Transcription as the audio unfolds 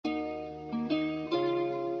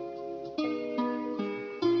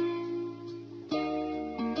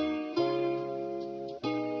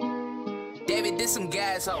David did some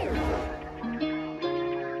gas hole.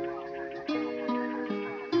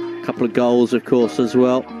 Couple of goals, of course, as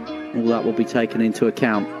well. All that will be taken into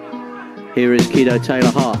account. Here is Kido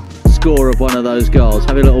Taylor-Hart, scorer of one of those goals.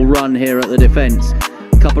 Having a little run here at the defence.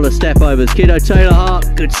 Couple of step overs. Kido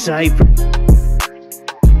Taylor-Hart, good save.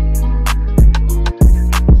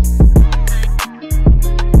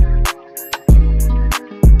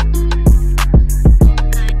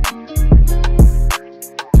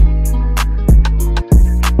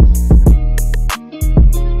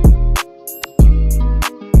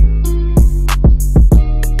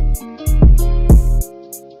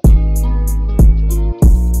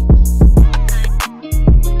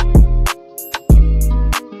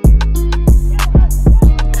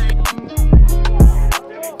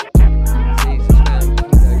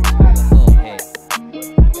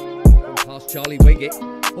 Charlie Wiggett.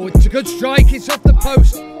 Oh, it's a good strike, it's off the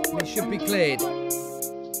post. It should be cleared.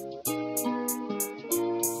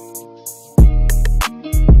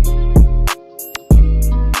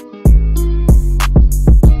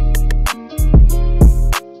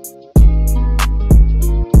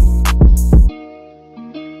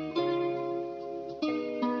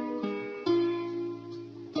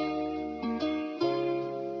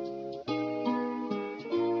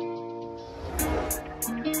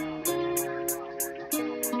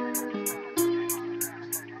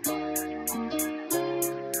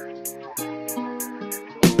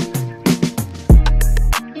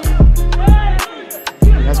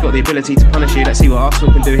 Got the ability to punish you. Let's see what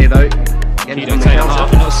Arsenal can do here, though. Kido Taylor-Hart,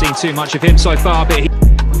 we've not seen too much of him so far, but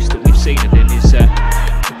most that we've seen of him is taking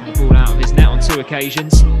the ball out of his net on 2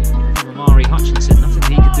 occasions. From Amari Hutchinson,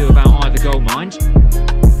 nothing he could do about either goal, mind.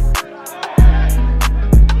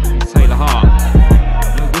 Here's Taylor-Hart,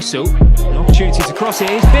 no whistle, an opportunity to cross it.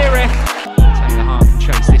 Here's Birek. Taylor-Hart can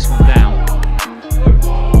chase this one down.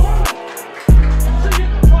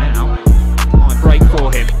 Now, might break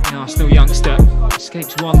for him, the Arsenal youngster.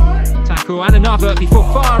 Escapes one tackle and another before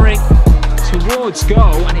firing towards goal,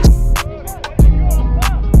 and it's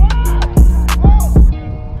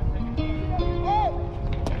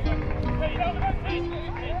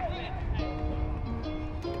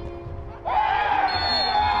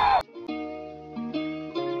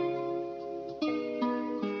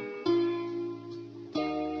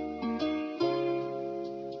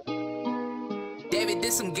David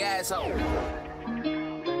did some gas hole.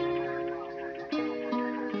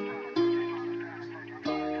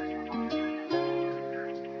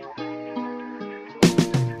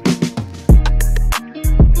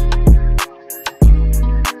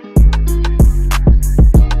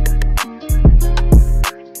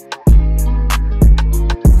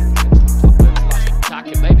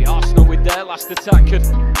 Last attack could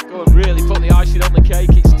go and really put the icing on the cake.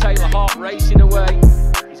 It's Taylor-Hart racing away.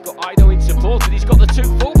 He's got Ido in support, and he's got the 2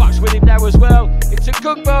 fullbacks with him now as well. It's a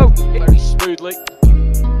Gugbo very smoothly.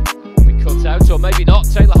 Will be cut out, or maybe not.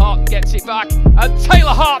 Taylor-Hart gets it back, and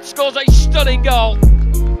Taylor-Hart scores a stunning goal.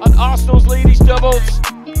 And Arsenal's lead is doubled.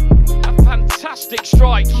 A fantastic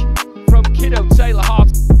strike from Kido Taylor-Hart.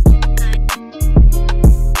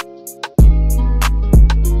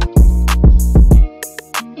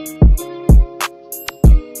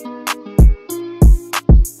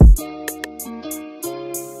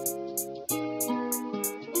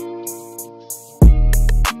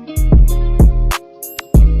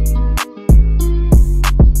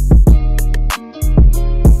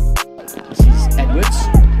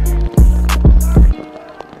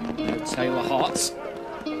 Taylor-Hart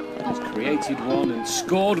has created one and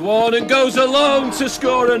scored one and goes alone to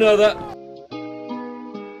score another.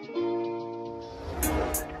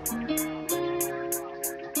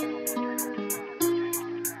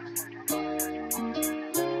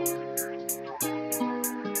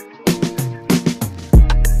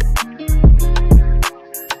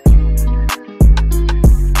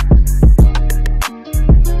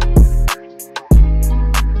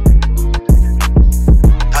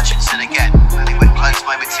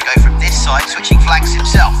 Switching flanks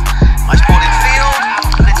himself. Nice ball in field,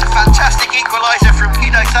 and it's a fantastic equaliser from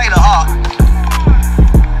Kido Taylor-Hart.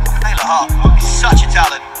 Taylor-Hart is such a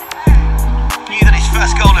talent. Knew that his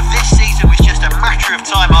first goal of this season was just a matter of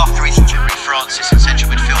time after his injury. Francis in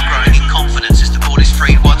central midfield growing in confidence as the ball is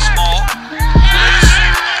freed once more.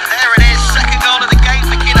 There it is, second goal of the game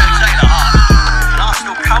for Kido Taylor-Hart. And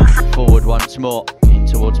Arsenal come from forward once more in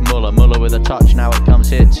towards Muller. Muller with a touch. Now it comes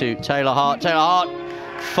here to Taylor-Hart. Taylor-Hart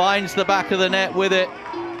finds the back of the net with it.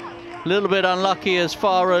 A little bit unlucky as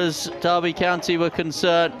far as Derby County were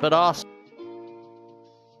concerned, but Arsenal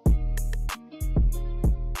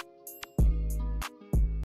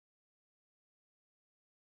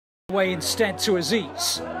Way instead to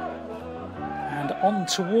Aziz. And on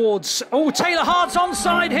towards... Oh, Taylor-Hart's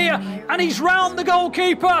onside here, and he's round the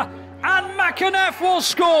goalkeeper, and McAneff will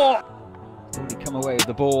score. Already come away with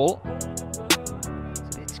the ball.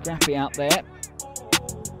 It's a bit scrappy out there.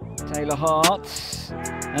 Taylor-Hart,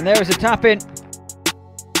 and there is a tap in.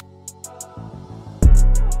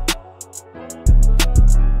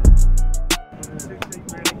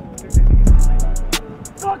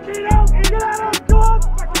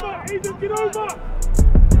 Get over!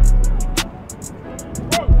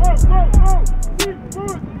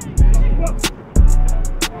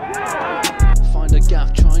 Find a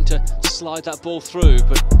gap, trying to slide that ball through,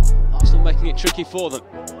 but Arsenal making it tricky for them.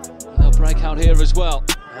 And they'll break out here as well.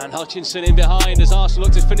 And Hutchinson in behind as Arsenal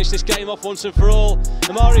look to finish this game off once and for all.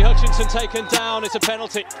 Amari Hutchinson taken down, it's a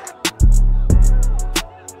penalty.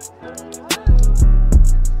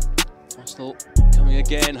 Arsenal coming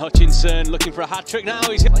again, Hutchinson looking for a hat-trick now.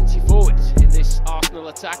 He's plenty forwards in this Arsenal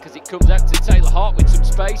attack as it comes out to Taylor-Hart with some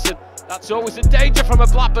space, and that's always a danger from a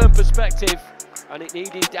Blackburn perspective. And it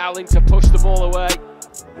needed Dowling to push the ball away.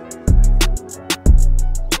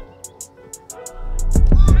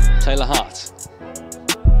 Taylor-Hart.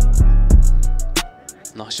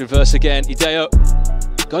 Nice reverse again, Hideo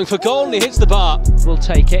going for goal and he hits the bar. We'll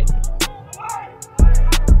take it.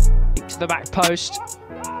 To the back post.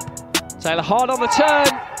 Taylor-Hart on the turn.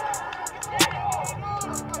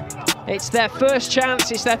 It's their first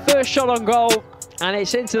chance, it's their first shot on goal, and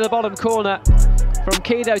it's into the bottom corner from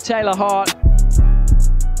Kido Taylor-Hart.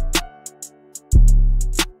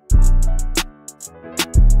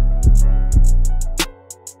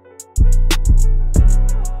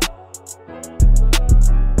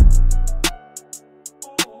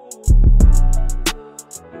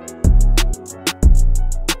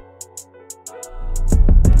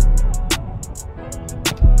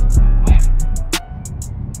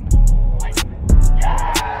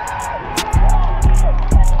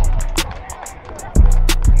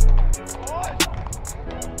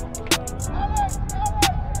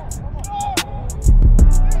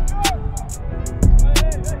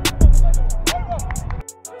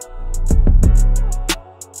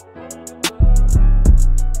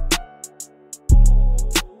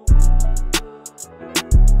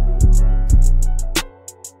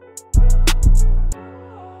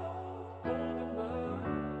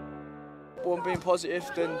 One being positive,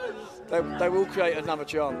 then they will create another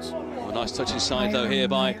chance. Oh, a nice touch inside though here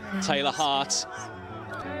by Taylor-Hart.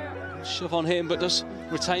 Shove on him, but does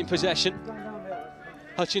retain possession.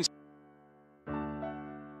 Hutchinson.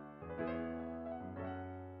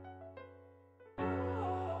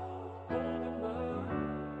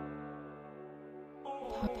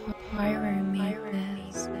 Pyro made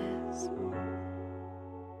this.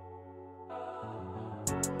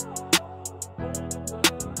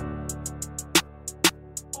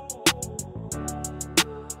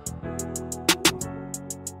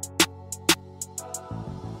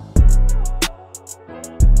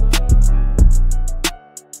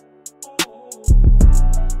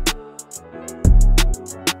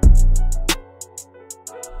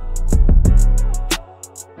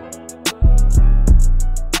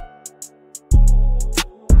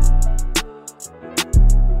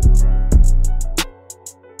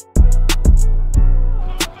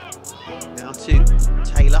 To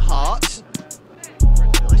Taylor-Hart.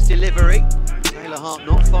 Nice delivery. Taylor-Hart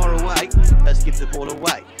not far away. Does give the ball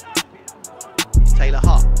away. It's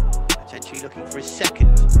Taylor-Hart potentially looking for his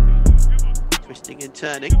second. Twisting and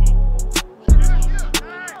turning.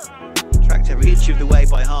 Tracked every inch of the way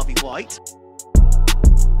by Harvey White.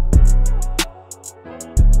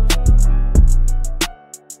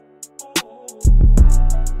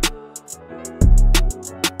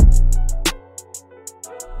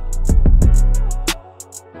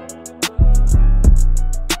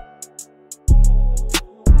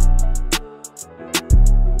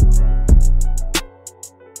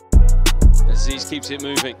 Aziz keeps it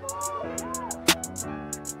moving.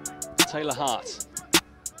 Taylor-Hart.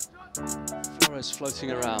 Flores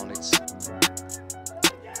floating around. It's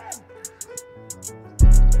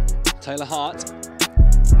Taylor-Hart.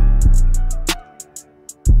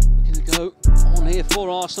 Looking to go on here for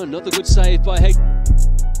Arsenal. Another good save by Hay.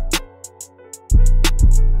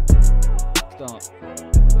 Start.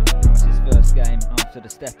 Now it's his first game after the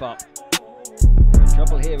step up. They're in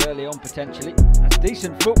trouble here early on potentially. That's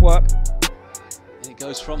decent footwork. And it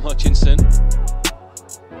goes from Hutchinson.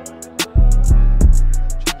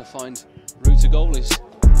 Trying to find route to goal is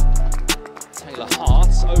Taylor-Hart,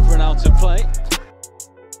 over and out of play.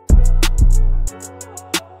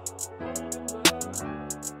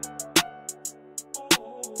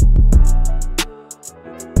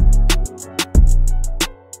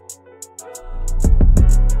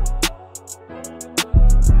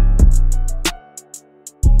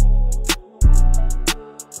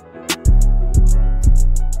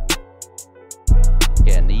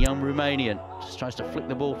 young Romanian. Just tries to flick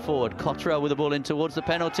the ball forward. Cottrell with the ball in towards the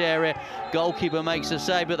penalty area. Goalkeeper makes a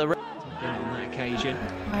save, but the... On that occasion,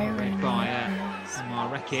 read by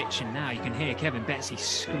Omar Rekic, and now you can hear Kevin Betsy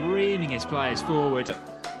screaming his players forward.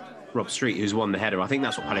 Rob Street, who's won the header. I think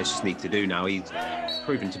that's what Palace just need to do now. He's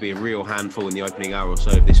proven to be a real handful in the opening hour or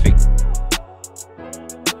so of this fixture.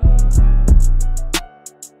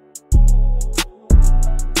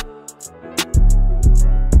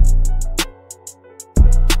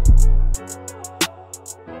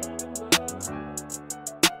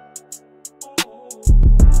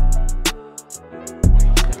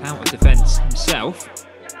 Out with defence himself,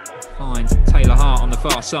 find Taylor-Hart on the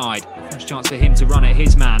far side. First chance for him to run at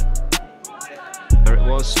his man. There it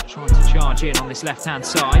was, trying to charge in on this left-hand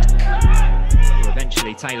side.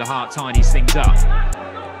 Eventually Taylor-Hart tidies things up.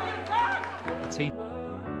 The team